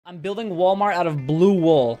I'm building Walmart out of blue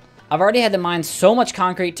wool. I've already had to mine so much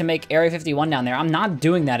concrete to make Area 51 down there. I'm not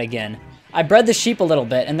doing that again. I bred the sheep a little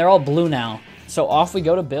bit, and they're all blue now. So off we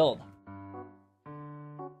go to build.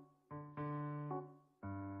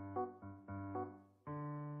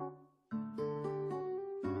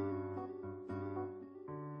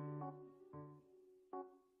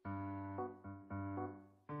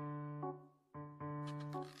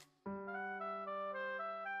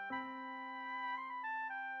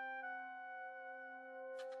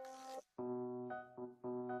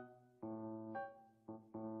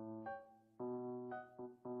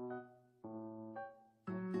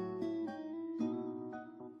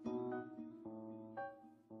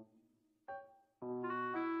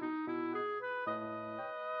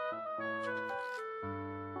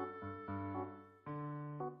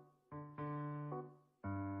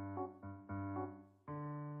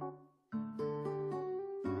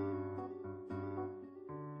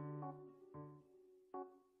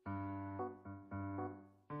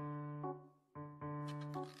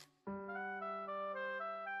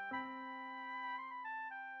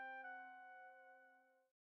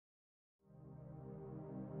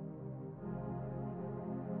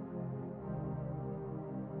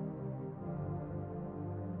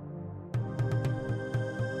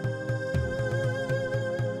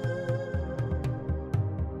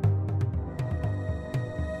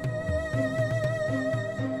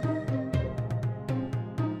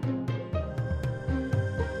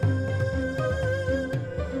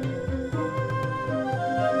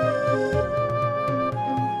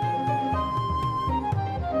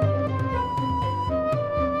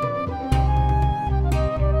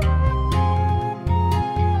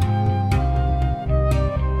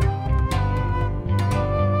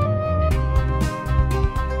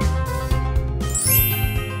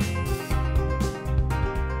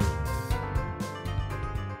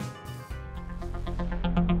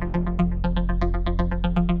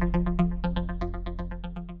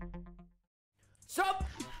 Stop!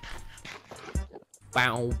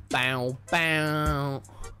 Bow, bow, bow.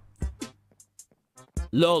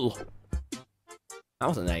 Lol. I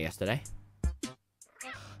wasn't there yesterday.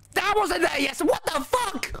 That wasn't there yesterday! What the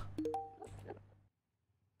fuck?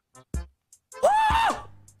 Oh!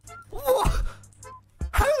 What?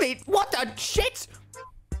 Holy, what the shit?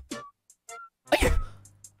 Who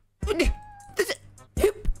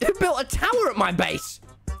built a tower at my base?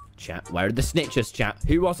 Chat, where are the snitches, chat?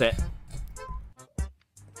 Who was it?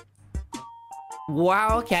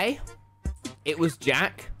 Wow, okay. It was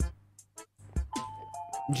Jack.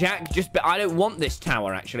 Jack just... I don't want this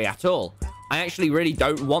tower, actually, at all. I actually really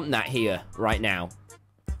don't want that here right now.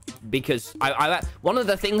 Because one of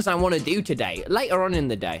the things I want to do today, later on in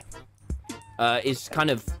the day, is kind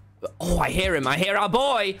of... Oh, I hear him. I hear our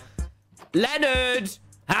boy. Leonard!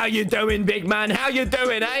 How you doing, big man? How you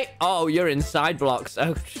doing, eh? Oh, you're in side blocks.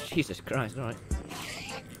 Oh, Jesus Christ. All right.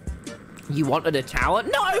 You wanted a tower?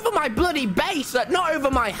 Not over my bloody base! Not over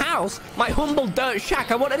my house! My humble dirt shack!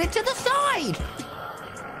 I wanted it to the side!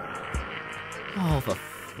 Oh, for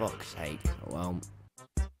fuck's sake. Well,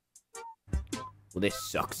 this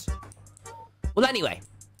sucks. Well, anyway.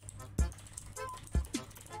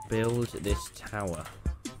 Build this tower.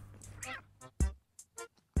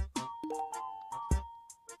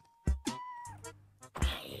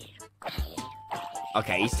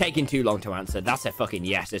 Okay, he's taking too long to answer. That's a fucking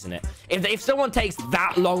yes, isn't it? If someone takes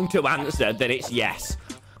that long to answer, then it's yes.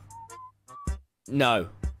 No.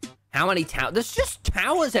 How many towers? There's just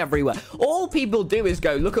towers everywhere. All people do is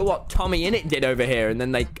go, look at what Tommy Innit did over here, and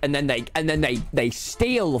then they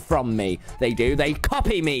steal from me. They do. They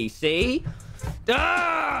copy me. See?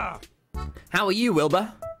 Ah! How are you,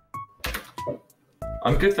 Wilbur?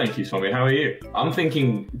 I'm good, thank you, Tommy. How are you? I'm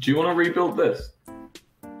thinking, do you want to rebuild this?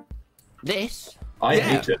 This? I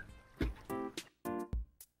hate it.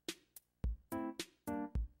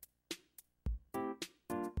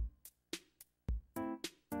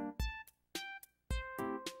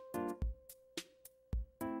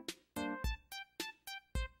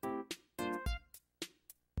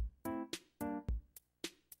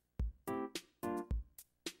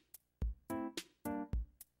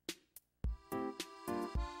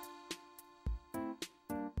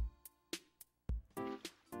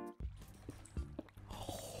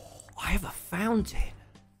 I have a fountain.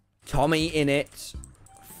 Tommy Innit.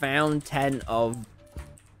 Fountain of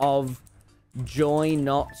joy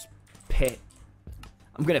not pit.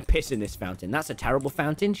 I'm gonna piss in this fountain. That's a terrible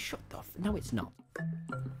fountain. Shut the f... No, it's not.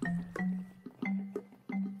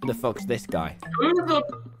 Who the fuck's this guy?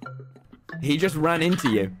 He just ran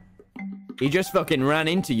into you. He just fucking ran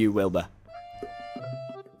into you, Wilbur.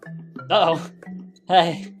 Uh-oh.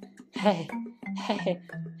 Hey. Hey, hey,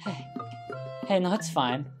 hey. Hey, no, it's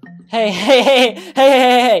fine. Hey, hey, hey, hey, hey,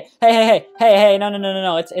 hey, hey, hey, hey, hey, no, no, no, no,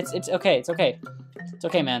 no, it's okay, it's okay. It's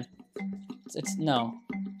okay, man. No.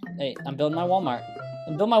 Hey, I'm building my Walmart.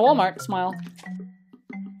 I'm building my Walmart, smile.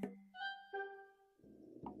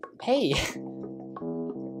 Hey.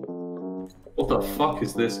 What the fuck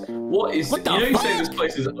is this? What is... What the you know, you fuck? say this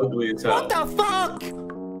place is ugly as hell. What the fuck?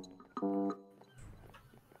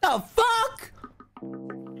 The fuck?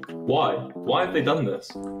 Why? Why have they done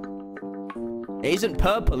this? It isn't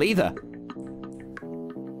purple either.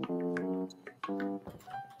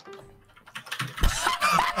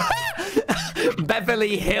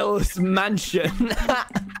 Beverly Hills Mansion.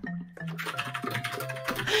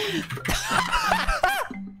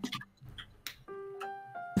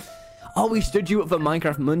 Oh, he stood you up for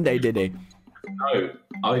Minecraft Monday, did he? No,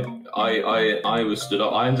 I was stood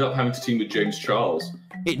up. I ended up having to team with James Charles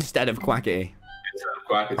Instead of Quackity. instead of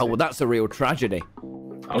Quackity. Oh, well, that's a real tragedy.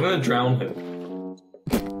 I'm gonna drown him.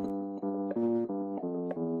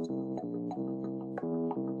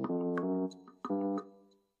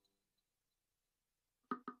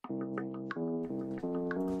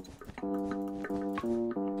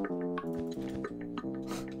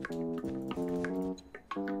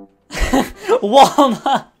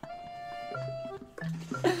 Walma!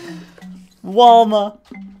 Walma!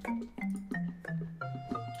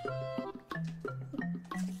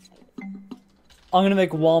 I'm gonna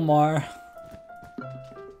make Walmart.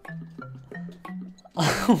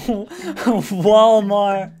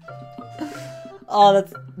 Walmart. Oh,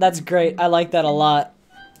 that's great. I like that a lot.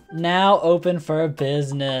 Now open for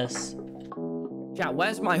business. Chat,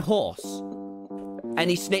 where's my horse?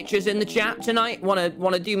 Any snitches in the chat tonight?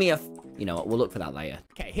 Wanna do me a... You know what, we'll look for that later.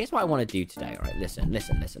 Okay, here's what I want to do today, alright? Listen.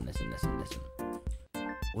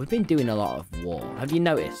 We've been doing a lot of war, have you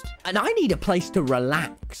noticed? And I need a place to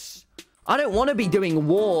relax. I don't want to be doing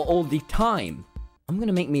war all the time. I'm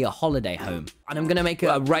gonna make me a holiday home. And I'm gonna make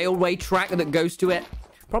a railway track that goes to it.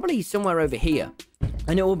 Probably somewhere over here.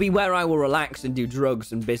 And it will be where I will relax and do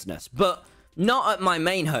drugs and business. But not at my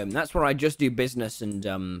main home. That's where I just do business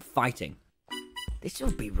and fighting. This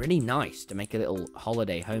would be really nice to make a little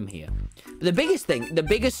holiday home here. But the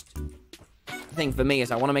biggest thing for me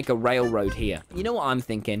is I want to make a railroad here. You know what I'm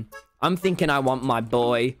thinking? I'm thinking I want my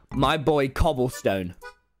boy Cobblestone.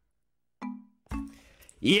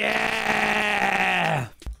 Yeah!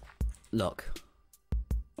 Look.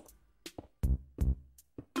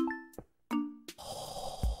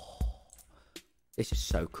 This is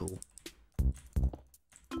so cool.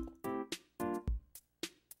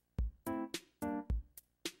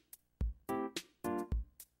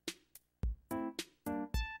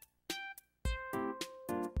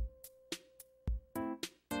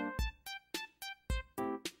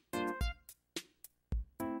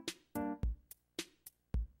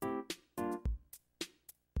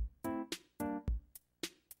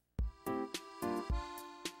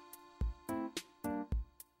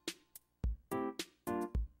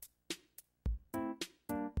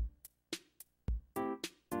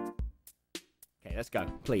 Okay, let's go,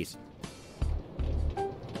 please.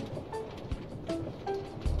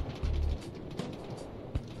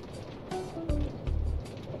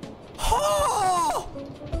 Oh!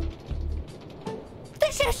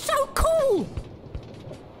 This is so cool!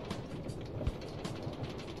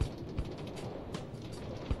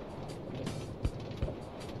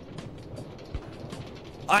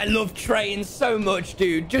 I love trains so much,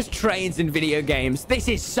 dude. Just trains in video games. This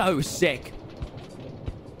is so sick.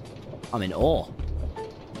 I'm in awe.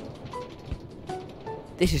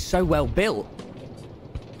 This is so well built.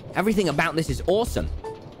 Everything about this is awesome.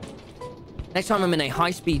 Next time I'm in a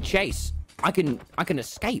high-speed chase, I can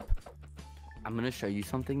escape. I'm gonna show you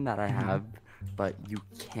something that I have, but you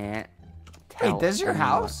can't tell. Wait, this is your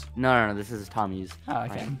house? No, this is Tommy's. Oh,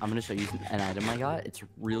 okay. I'm gonna show you an item I got. It's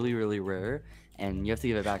really, really rare, and you have to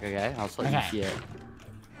give it back, okay? I'll just let you see it.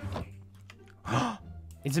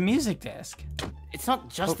 It's a music disc. It's not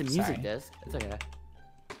just a music sorry. disc. It's okay.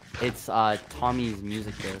 It's Tommy's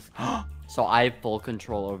music disc. So I have full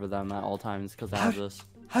control over them at all times because I have this.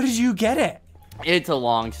 How did you get it? It's a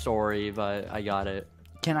long story, but I got it.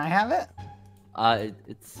 Can I have it?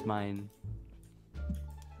 It's mine.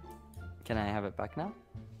 Can I have it back now?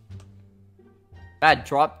 Bad,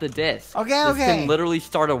 drop the disc. Okay, This okay. can literally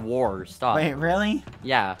start a war. Stop. Wait, really?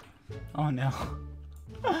 Yeah. Oh no.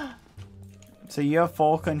 So you have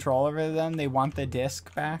full control over them? They want the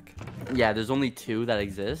disc back? Yeah, there's only 2 that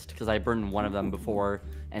exist because I burned one of them before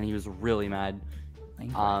and he was really mad.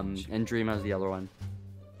 And Dream has the other one.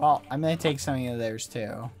 Well, I'm gonna take some of theirs too.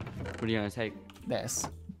 What are you gonna take? This.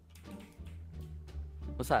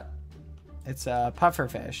 What's that? It's a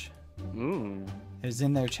pufferfish. Ooh. It was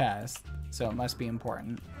in their chest, so it must be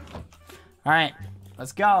important. All right,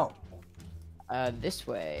 let's go. This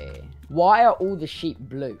way. Why are all the sheep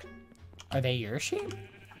blue? Are they your sheep?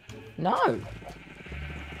 No.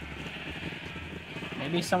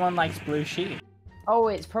 Maybe someone likes blue sheep. Oh,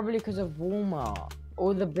 it's probably because of Walmart.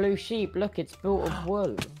 All the blue sheep, look, it's built of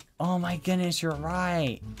wool. Oh my goodness, you're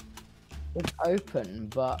right. It's open,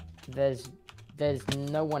 but there's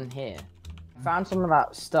no one here. Found some of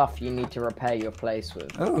that stuff you need to repair your place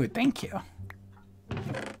with. Oh, thank you.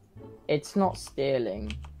 It's not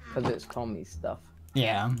stealing, because it's Tommy's stuff.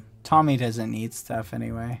 Yeah, Tommy doesn't need stuff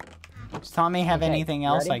anyway. Does Tommy have Okay, anything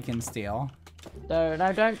else ready? I can steal? No,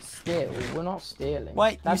 don't steal. We're not stealing.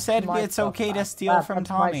 What? You That's said my it's stuff, okay to man. steal from That's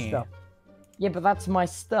my Tommy. stuff. Yeah, but that's my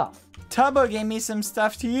stuff. Tubbo gave me some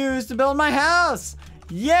stuff to use to build my house.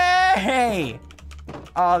 Yay!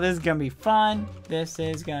 Oh, this is gonna be fun. This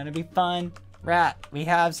is gonna be fun. Rat, we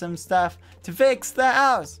have some stuff to fix the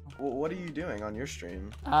house. Well, what are you doing on your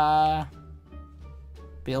stream?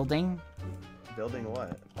 Building. Building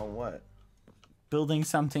what? On what? Building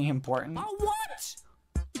something important. Oh, what?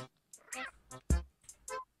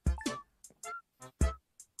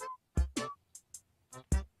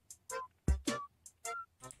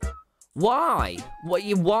 Why?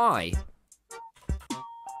 Why?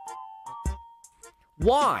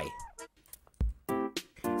 Why?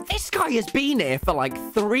 This guy has been here for like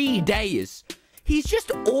 3 days. He's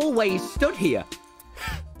just always stood here.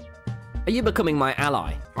 Are you becoming my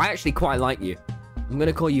ally? I actually quite like you. I'm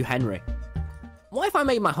gonna call you Henry. What if I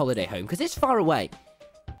made my holiday home? Because it's far away.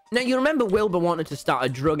 Now, you remember Wilbur wanted to start a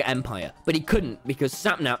drug empire, but he couldn't because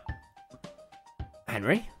Sapnap...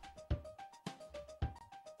 Henry?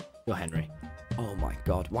 You're Henry. Oh my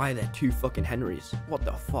god, why are there 2 fucking Henrys? What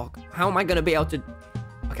the fuck? How am I gonna be able to...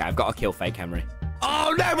 Okay, I've got to kill fake Henry.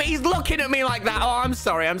 Oh no, but he's looking at me like that. Oh, I'm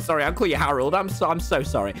sorry. I'll call you Harold. I'm so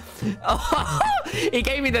sorry. Oh, he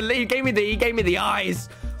gave me the eyes.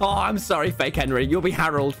 Oh, I'm sorry, fake Henry. You'll be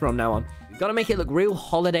Harold from now on. Gotta make it look real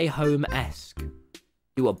holiday home-esque.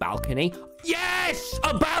 Do a balcony. Yes!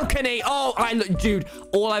 A balcony! Oh, dude,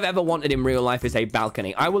 all I've ever wanted in real life is a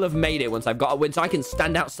balcony. I will have made it once I've got a win, so I can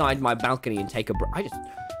stand outside my balcony and take a breather.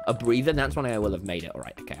 That's when I will have made it. All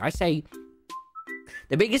right, okay. I say...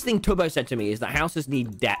 The biggest thing Tubbo said to me is that houses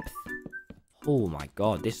need depth. Oh my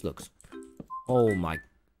god, this looks... Oh my...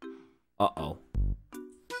 Uh-oh.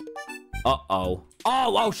 Uh-oh.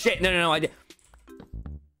 Oh, shit. No, I did...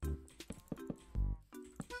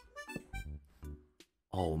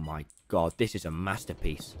 Oh my god, this is a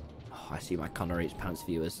masterpiece. Oh, I see my Connery's Pants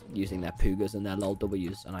viewers using their Pugas and their lol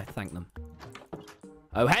W's, and I thank them.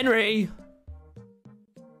 Oh, Henry!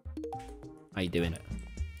 How you doing it?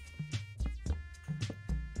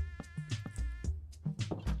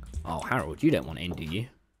 Oh, Harold, you don't want in, do you?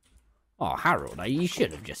 Oh, Harold, you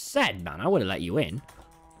should have just said, man. I would have let you in.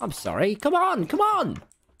 I'm sorry. Come on, come on!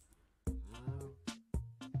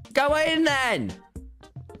 Go in, then!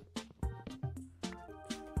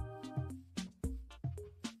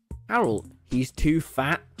 Harold, he's too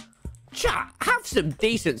fat. Chat, have some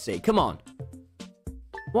decency. Come on.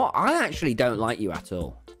 What? I actually don't like you at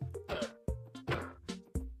all.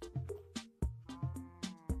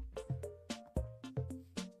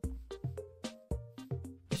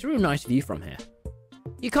 It's a real nice view from here.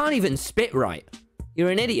 You can't even spit right. You're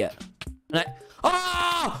an idiot.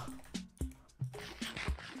 Oh!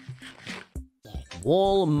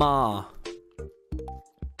 Walmart.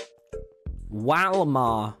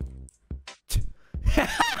 Walmart.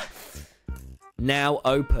 Now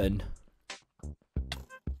open.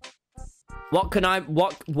 What can I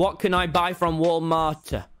buy from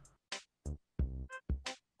Walmart?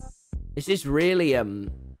 This is really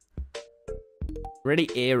really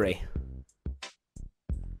eerie.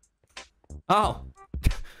 Oh.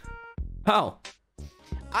 Oh.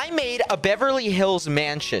 I made a Beverly Hills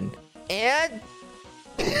mansion and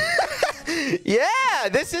yeah,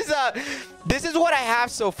 this is what I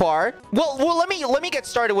have so far. Well, let me get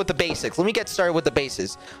started with the basics. Let me get started with the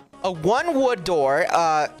bases. A 1 wood door,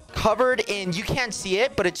 covered in, you can't see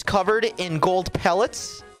it, but it's covered in gold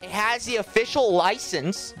pellets. It has the official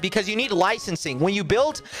license because you need licensing when you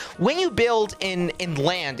build in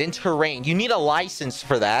land, in terrain. You need a license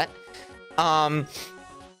for that.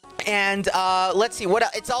 Let's see what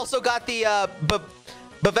it's also got the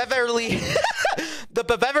Beverly the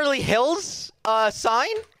Beverly Hills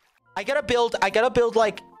sign. I gotta build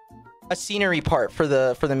like a scenery part for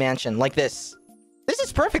the mansion like this. This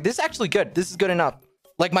is perfect. This is actually good. This is good enough.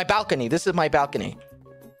 Like my balcony. This is my balcony.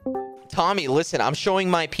 Tommy, listen, I'm showing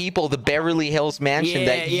my people the Beverly Hills mansion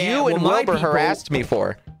that you and Wilbur harassed me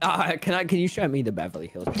for. Can you show me the Beverly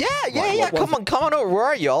Hills? Yeah. Come on over. Where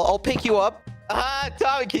are you? I'll pick you up.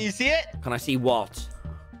 Tommy, can you see it? Can I see what?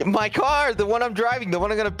 My car, the one I'm driving, the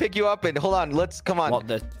one I'm gonna pick you up in. Hold on, come on. What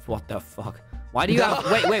the fuck? Why do you have?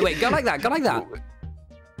 Wait. Go like that. Go like that.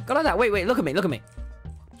 Go like that. Wait. Look at me.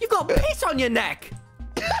 You've got piss on your neck.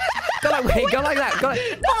 Go like that. Go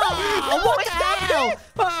like. Oh, what the hell?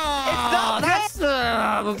 Oh, that's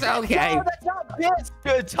okay. No, that's not piss.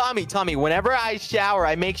 Good, Tommy. Whenever I shower,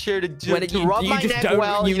 I make sure to rub my neck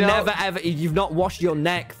well. You've not washed your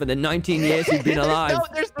neck for the 19 years you've been alive. No,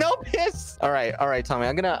 there's no piss. All right, Tommy.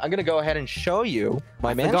 I'm gonna go ahead and show you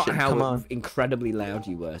my mansion. I forgot how incredibly loud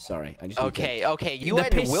you were. Sorry. Okay. You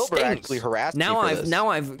and Wilbur actually harassed me for this. Now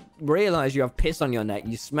I've realized you have piss on your neck.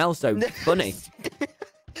 You smell so funny.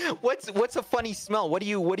 What's a funny smell? What do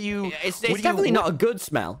you? It's definitely not a good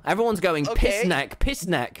smell. Everyone's going piss neck. It's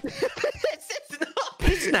not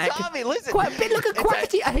piss neck. Tommy, listen. Look at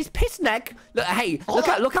Quackity and his piss neck.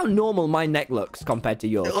 Look how normal my neck looks compared to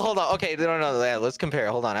yours. Hold on. Okay, no. Let's compare.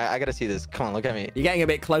 Hold on. I gotta see this. Come on, look at me. You're getting a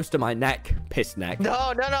bit close to my neck, piss neck. No.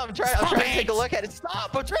 I'm trying to take a look at it.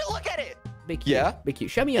 Stop! I'm trying to look at it. Big cute.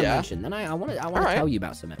 Show me your mansion. Then I want to tell you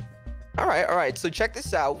about something. All right. So check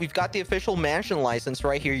this out. We've got the official mansion license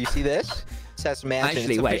right here. You see this? It says mansion.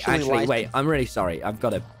 Actually, wait. I'm really sorry. I've got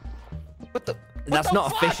to. What the? That's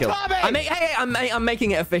not official. I'm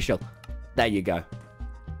making it official. There you go.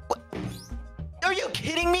 What? Are you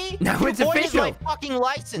kidding me? Now it's official. My fucking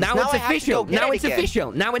license. Now it's official. Now it's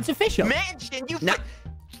official. Mansion.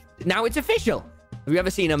 Now it's official. Have you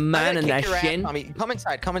ever seen a man in their shin? Come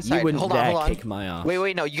inside. You wouldn't hold dare on. kick my ass.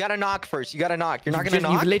 Wait. No, you gotta knock first. You're not gonna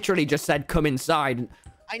knock. You've literally just said come inside.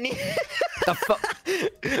 I need. The fuck.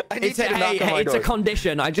 It's a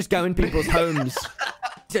condition. I just go in people's homes.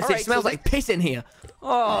 It smells like piss in here.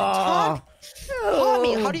 Oh.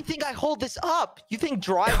 Tommy, how do you think I hold this up? You think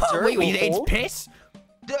dry dirt? Wait, it's piss?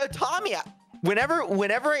 Tommy, whenever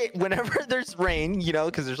there's rain,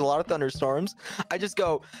 because there's a lot of thunderstorms, I just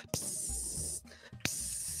go. Psst,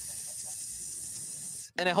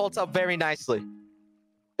 psst, and it holds up very nicely.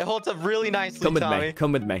 It holds up really nicely, Tommy.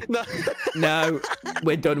 Come with me. No,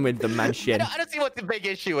 we're done with the mansion. I don't see what the big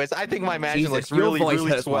issue is. I think my mansion looks your really, voice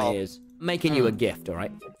really hurts swell. my ears. I'm making you a gift, all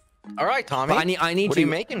right? All right, Tommy. But I need what you. Are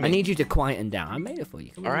you making me? I need you to quieten down. I made it for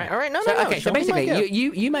you. All right. No. Okay, so basically,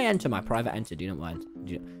 you may enter my private enter. Do you not mind?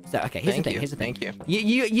 So okay, here's the thing. Thank you.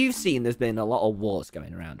 You've seen there's been a lot of wars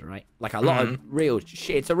going around, right? Like a lot of real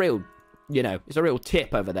shit. It's a real, it's a real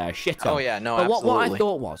tip over there. Shit. Oh yeah, no, but absolutely. what I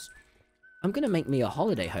thought was, I'm gonna make me a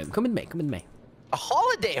holiday home. Come with me. A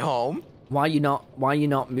holiday home? Why?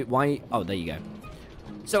 Oh, there you go.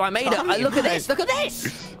 So I made it. Look at this.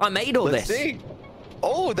 I made all this. Let's see.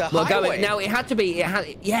 Oh, the highway. Now it had to be.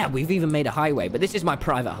 Yeah, we've even made a highway, but this is my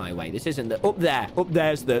private highway. This isn't the up there. Up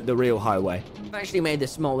there's the real highway. I've actually made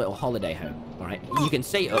this small little holiday home. All right, you can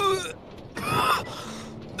see it.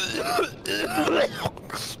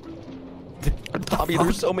 Tommy,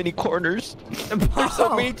 there's so many corners. There's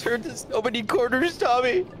so many turns and so many corners,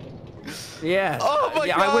 Tommy. Yeah. Oh my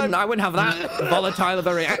God. I wouldn't have that volatile of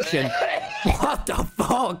a reaction. What the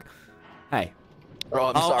fuck? Hey. Oh,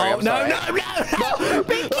 I'm sorry. I'm sorry. No.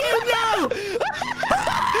 Big you, no.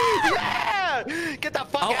 Yeah! Get the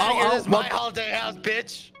fuck out of here. This is my holiday house,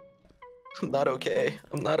 bitch. I'm not okay.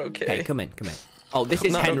 Hey, come in. Oh, this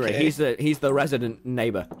is Henry. Okay. He's the resident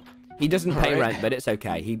neighbor. He doesn't pay rent, but it's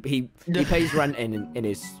okay. He pays rent in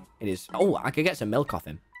his. Oh, I could get some milk off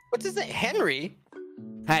him. What's his name? Henry?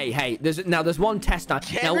 Hey, there's one test.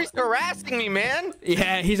 Henry's harassing me, man.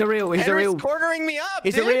 Yeah, he's Henry's cornering me up.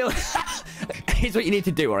 He's dude. a real. Here's what you need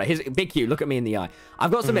to do, all right? Here's Big Q. Look at me in the eye. I've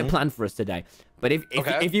got something planned for us today, but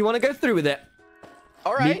if you want to go through with it,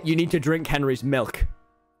 all right, you need to drink Henry's milk.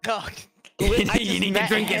 Oh, you need to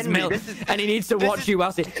drink his milk, and he needs to watch you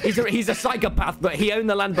whilst he's a psychopath, but he owned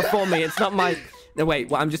the land before me. It's not my. No, wait.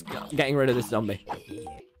 Well, I'm just getting rid of this zombie.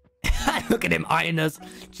 Look at him eyeing us.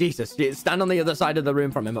 Jesus, stand on the other side of the room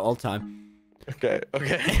from him at all time. Okay.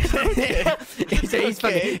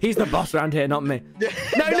 He's the boss around here, not me.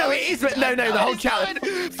 No, it is. No, the whole chat.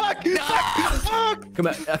 Fuck. Come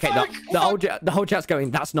on. Okay, the whole chat's going.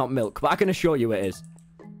 That's not milk, but I can assure you it is.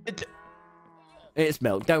 It's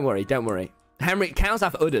milk. Don't worry. Henry, cows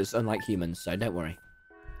have udders, unlike humans, so don't worry.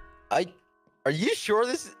 Are you sure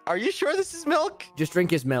this is milk? Just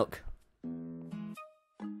drink his milk.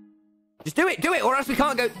 Just do it, or else we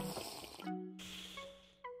can't go.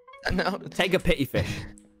 No. Take a pity fish.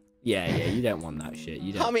 Yeah, you don't want that shit.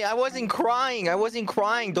 You don't. Tommy, I wasn't crying.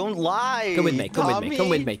 Don't lie. Come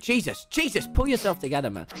with me. Jesus, pull yourself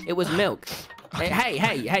together, man. It was milk.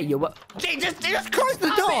 Hey, you what? Just close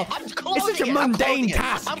the door. I'm It's closing such a it. I'm mundane closing it.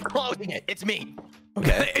 task. I'm closing it. It's me.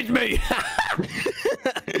 Okay. It's me.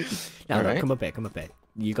 Now, All look, right. come up here.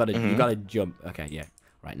 You gotta jump. Okay, yeah.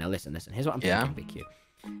 Right, now listen. Here's what I'm thinking, Big Q.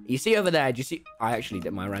 You see over there, do you see? I actually,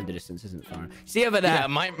 my render distance isn't far. See over there? Yeah,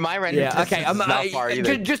 my render distance is not far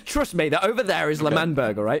either. Just trust me that over there is Le Mans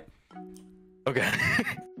Burger, right? Okay.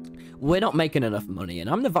 We're not making enough money, and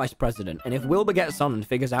I'm the vice president. And if Wilbur gets on and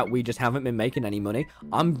figures out we just haven't been making any money,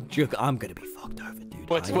 I'm gonna be fucked over, dude.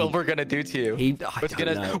 What's Wilbur gonna do to you? What's he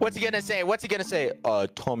gonna say? What's he gonna say?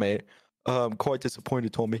 Tommy, I'm quite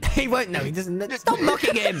disappointed, Tommy. He won't know. He doesn't. Stop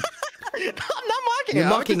mocking him. I'm not mocking him. You're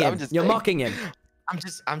mocking him. You're mocking him.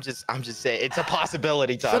 I'm just saying it's a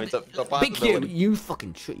possibility, Tom. It's a possibility. Big Q, you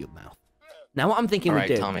fucking shut your mouth. Now what I'm thinking we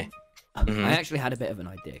do. Tommy. I actually had a bit of an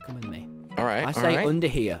idea. Come with me. All right. I say under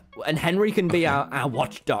here, and Henry can be our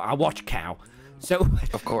watchdog, our watch cow. So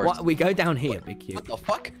of course, we go down here, Big Q. What the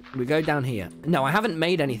fuck? We go down here. No, I haven't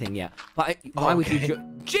made anything yet. But why would you?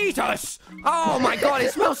 Jesus! Oh my God!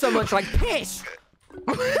 It smells so much like piss.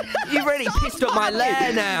 You really pissed up my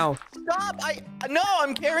lair now. Stop! No,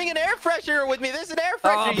 I'm carrying an air freshener with me. This is an air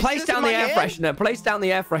freshener. Oh, place down the air freshener. Place down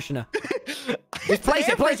the air freshener. Just place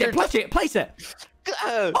it.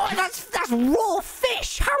 Oh, that's raw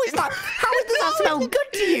fish. How does that smell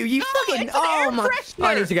good to you? You fucking. Oh my!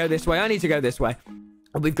 I need to go this way.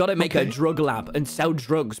 We've got to make a drug lab and sell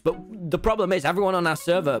drugs. But the problem is, everyone on our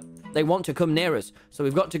server, they want to come near us. So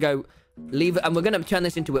we've got to go leave it, and we're going to turn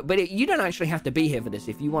this into it. But you don't actually have to be here for this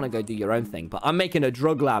if you want to go do your own thing. But I'm making a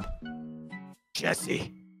drug lab.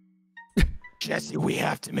 Jesse, we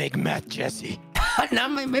have to make meth, Jesse. No,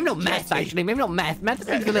 maybe not meth, actually. Maybe not meth. Meth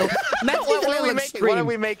needs a little. Meth needs a little extreme. What are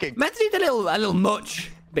we making? Meth needs a little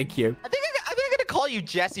much. Big Q. I think I'm gonna call you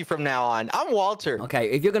Jesse from now on. I'm Walter. Okay,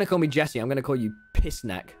 if you're gonna call me Jesse, I'm gonna call you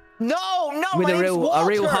Pissneck. No, with my name's Walter. a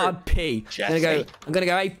real hard P. Jesse. I'm gonna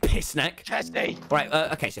go, hey, Pissneck. Jesse. All right.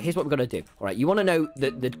 Okay. So here's what we're gonna do. All right. You want to know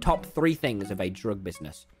the top 3 things of a drug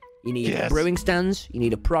business? You need brewing stands. You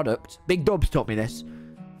need a product. Big Dubs taught me this.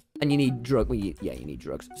 And you need drug. Well, you need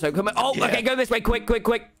drugs. So come on. Oh, okay. Go this way. Quick.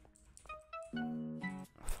 Okay.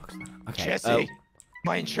 Jesse,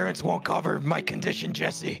 my insurance won't cover my condition,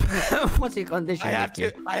 Jesse. What's your condition? I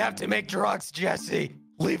have to make drugs, Jesse.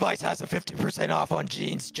 Levi's has a 50% off on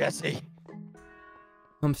jeans, Jesse.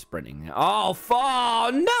 I'm sprinting now. Oh,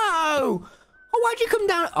 no! Oh, why'd you come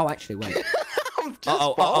down? Oh, actually, wait. I'm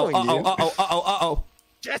just following you. Uh-oh.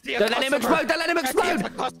 Jesse, Don't let him explode! Don't let him explode! Jesse, it's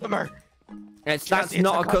a customer. That's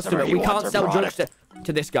not a customer. We can't sell drugs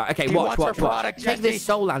to this guy. Okay, watch. Take this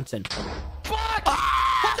soul lantern. Fuck!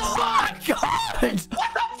 What the fuck? God! What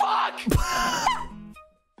the fuck?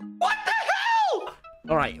 What the hell?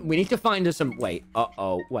 All right, we need to find us some. Wait.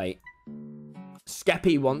 Wait.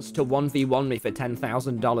 Skeppy wants to 1v1 me for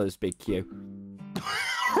 $10,000. Big Q.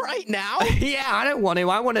 Right now? Yeah, I don't want to.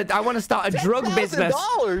 I want to start a drug business.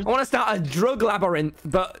 I want to start a drug labyrinth,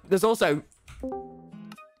 but there's also.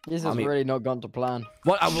 This has really not gone to plan.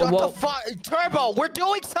 Shut the fuck, Turbo! We're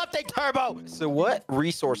doing something, Turbo. So what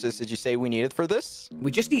resources did you say we needed for this?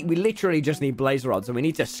 We literally just need blaze rods, and we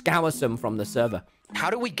need to scour some from the server. How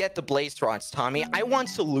do we get the blaze rods, Tommy? I want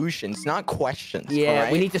solutions, not questions.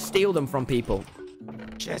 Yeah, we need to steal them from people.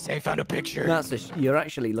 Jesse, I found a picture. You're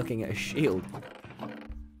actually looking at a shield.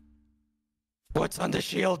 What's on the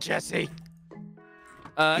shield, Jesse?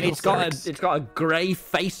 It's got a grey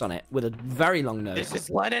face on it with a very long nose. This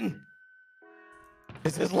is Lennon.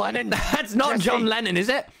 That's not Jesse. John Lennon, is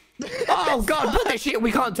it? Oh God! Put that shit.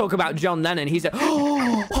 We can't talk about John Lennon. He's a.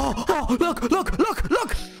 Oh! Look!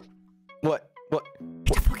 What?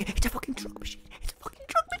 It's a fucking drug machine.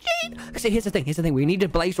 See, here's the thing. We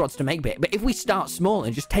need blaze rods to make it. But if we start small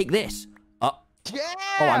and just take this. Yeah!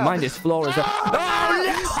 Oh, I mined his floor as well.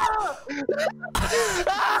 Oh, no!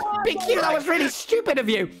 Big Q, that was really stupid of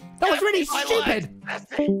you. That was really stupid.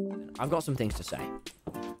 I've got some things to say.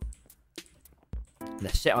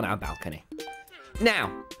 Let's sit on our balcony.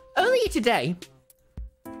 Now, earlier today,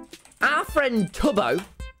 our friend Tubbo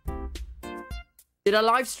did a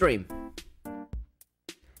live stream.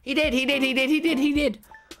 He did.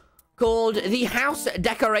 Called the House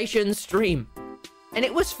Decoration Stream. And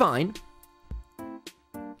it was fine.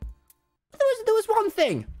 There was one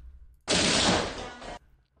thing.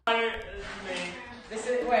 Who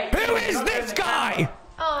is this guy?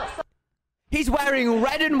 He's wearing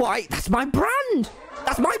red and white. That's my brand.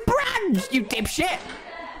 You dipshit.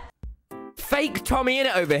 Fake Tommy in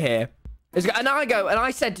it over here. And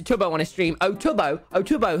I said to Tubbo on his stream, oh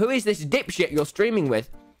Tubbo, who is this dipshit you're streaming with?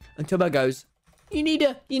 And Tubbo goes, you need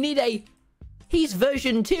a He's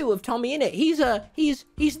version 2 of Tommy Innit. He's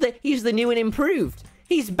the new and improved.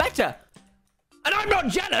 He's better. And I'm not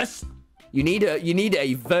jealous. You need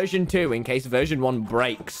a version 2 in case version 1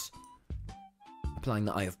 breaks. Implying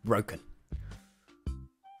that I have broken.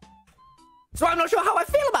 So I'm not sure how I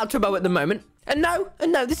feel about Tubbo at the moment. And no,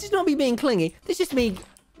 this is not me being clingy. This is me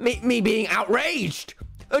being outraged.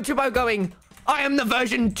 Tubbo going, I am the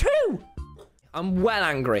version 2. I'm well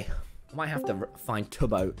angry. I might have to find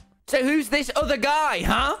Tubbo. So who's this other guy,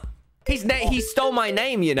 huh? He stole my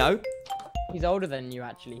name, you know. He's older than you,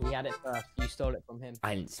 actually. He had it first. You stole it from him.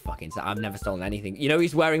 I didn't fucking say. I've never stolen anything. You know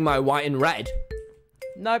he's wearing my white and red.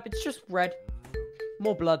 Nope, it's just red.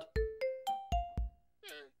 More blood.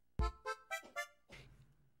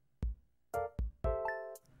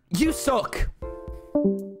 You suck.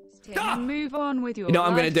 Move on with your You know what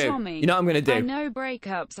I'm gonna life, do? Tommy. You know what I'm gonna do? I know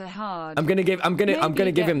breakups are hard. I'm gonna give him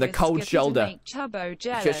the cold shoulder. Make Tubbo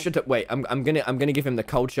jealous. Shut up! Wait, I'm gonna give him the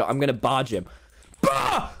cold shot. I'm gonna barge him.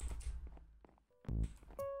 Bah!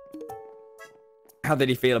 How did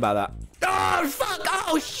he feel about that? Oh fuck!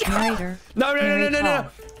 Oh shit! Later. No!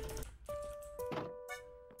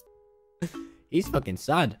 He's fucking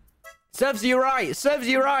sad. Serves you right. Serves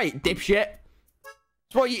you right, dipshit.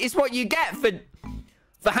 It's what you get for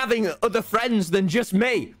having other friends than just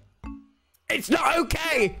me. It's not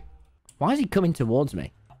okay. Why is he coming towards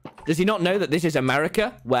me? Does he not know that this is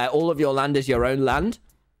America, where all of your land is your own land?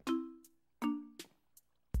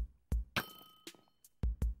 What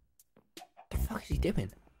the fuck is he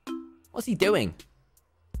doing? What's he doing?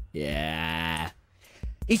 Yeah.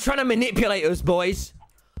 He's trying to manipulate us, boys.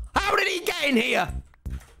 How did he get in here?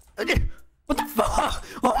 What the fuck?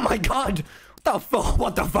 Oh my god. What the fuck?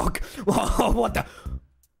 What the fuck? What the...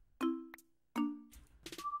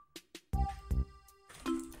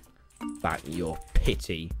 Back your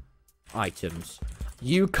pity items.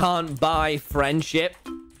 You can't buy friendship.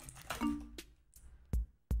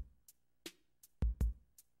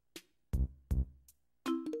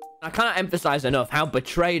 I can't emphasize enough how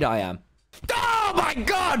betrayed I am. Oh my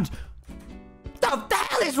god! What the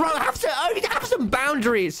hell is wrong? Have some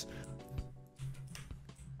boundaries.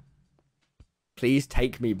 Please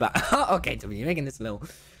take me back. Okay, Tubbo, you're making this a little...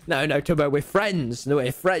 No, Tubbo, we're friends. No,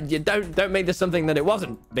 we're friends. You don't make this something that it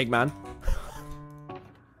wasn't, big man.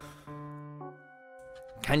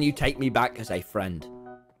 Can you take me back as a friend?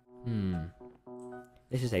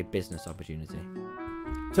 This is a business opportunity.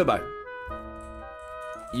 Tubbo,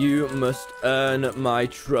 you must earn my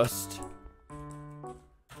trust.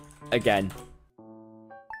 Again.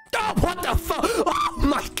 Oh, what the fuck? Oh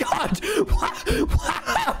my god!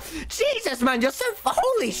 Wow. Jesus, man, you're so...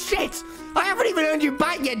 Holy shit! I haven't even earned you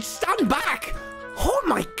back yet. Stand back! Oh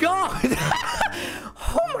my god!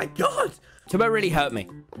 Oh my god! Tubbo really hurt me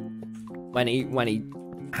when he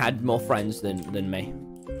had more friends than me.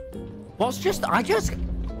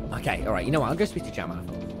 Okay, all right. You know what? I'll go speak to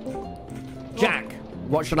Camarvan. Jack,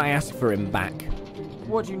 what should I ask for him back?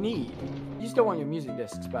 What do you need? You still want your music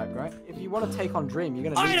discs back, right? If you want to take on Dream, you're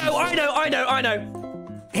gonna. I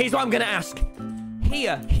know. Here's what I'm gonna ask.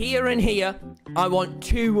 Here, and here. I want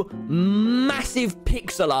 2 massive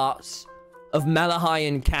pixel arts of Melahai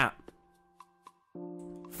and Cat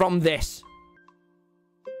from this.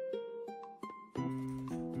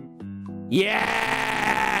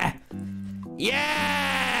 Yeah!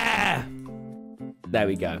 Yeah! There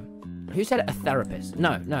we go. Who said a therapist?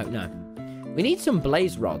 No. We need some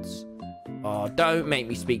blaze rods. Oh, don't make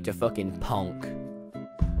me speak to fucking Punk.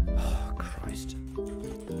 Oh, Christ.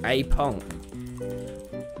 Hey, Punk.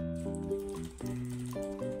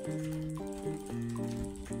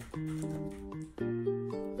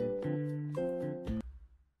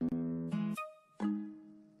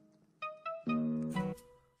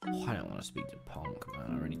 Oh, I don't want to speak to Punk,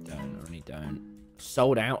 man. I really don't.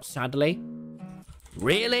 Sold out, sadly.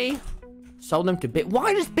 Really? Sold them to Big...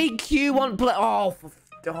 Why does Big Q want... Oh, for...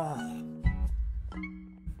 Oh.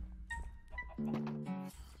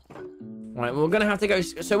 Right, we're gonna have to go...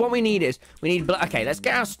 So what we need is... We need... Okay, let's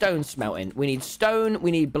get our stone smelting. We need stone. We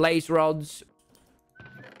need blaze rods.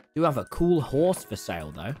 Do have a cool horse for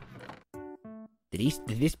sale, though. Did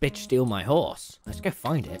this bitch steal my horse? Let's go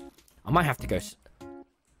find it. I might have to go...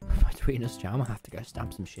 Between us, I might have to go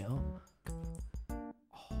stab some shit up.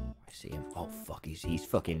 Oh, I see him. Oh, fuck.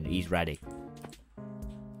 He's ready.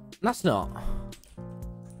 That's not...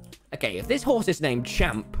 Okay, if this horse is named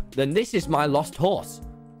Champ, then this is my lost horse.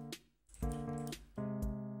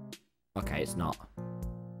 Okay, it's not.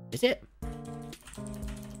 Is it?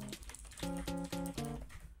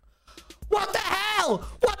 What the hell?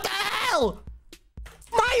 What the hell?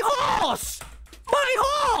 My horse! My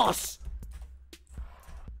horse!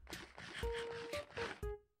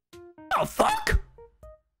 the fuck?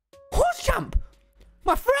 Horse champ!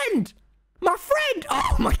 My friend! My friend!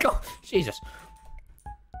 Oh my god! Jesus.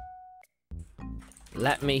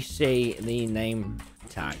 Let me see the name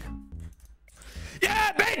tag.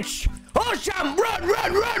 Yeah, bitch! Horse champ! Run,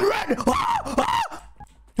 run, run, run!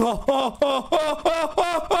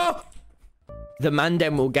 The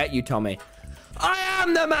Mandem will get you, Tommy. I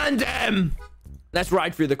am the Mandem! Let's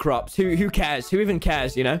ride through the crops. Who cares? Who even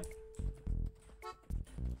cares, you know?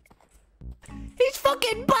 He's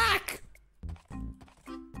fucking back!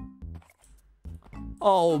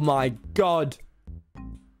 Oh my god.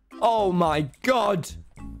 Oh my god.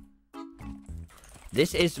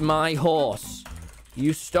 This is my horse.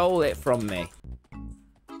 You stole it from me.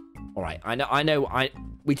 Alright, I know,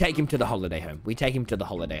 we take him to the holiday home. We take him to the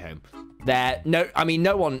holiday home. No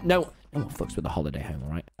one fucks with the holiday home,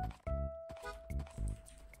 alright?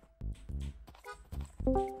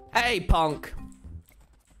 Hey, punk.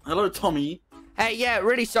 Hello, Tommy. Hey, yeah,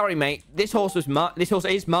 really sorry, mate. This horse is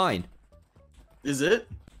mine. Is it?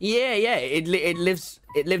 Yeah, it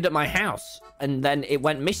lived at my house, and then it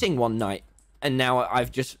went missing one night, and now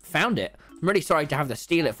I've just found it. I'm really sorry to have to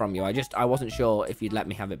steal it from you. I wasn't sure if you'd let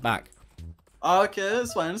me have it back. Oh, okay,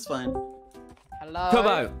 it's fine, it's fine. Hello?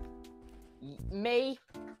 Turbo. Me?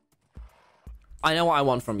 I know what I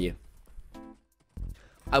want from you.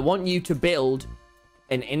 I want you to build,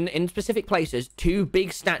 in specific places, 2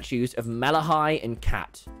 big statues of Malahai and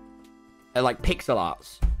Cat. They're like pixel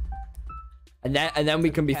arts. And then we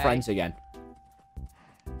can be friends again.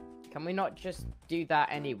 Can we not just do that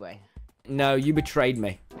anyway? No, you betrayed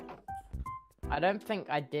me. I don't think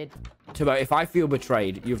I did. Turbo, if I feel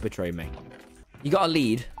betrayed, you've betrayed me. You got a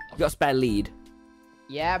lead. You got a spare lead.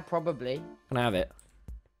 Yeah, probably. Can I have it?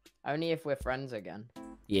 Only if we're friends again.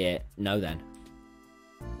 Yeah, no then.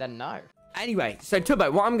 Then no. Anyway, so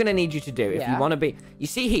Turbo, what I'm going to need you to do, if you want to be... You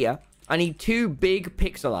see here, I need 2 big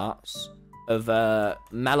pixel arts of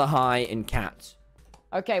Malahai and Cat.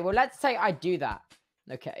 Okay, well, let's say I do that.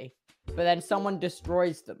 Okay. But then someone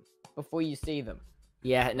destroys them before you see them.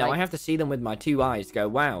 Yeah, no, I have to see them with my 2 eyes to go,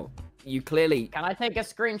 wow, you clearly... Can I take a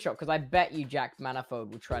screenshot? Because I bet you Jack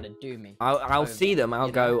Manifold will try to do me. I'll see them. I'll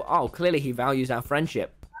go, oh, clearly he values our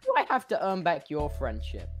friendship. Why do I have to earn back your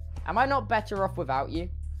friendship? Am I not better off without you?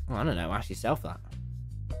 Oh, I don't know. Ask yourself that.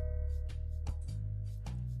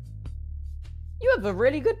 You have a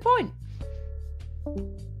really good point.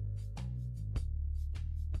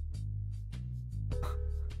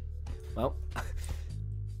 Well,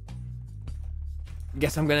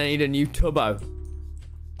 guess I'm gonna need a new Turbo.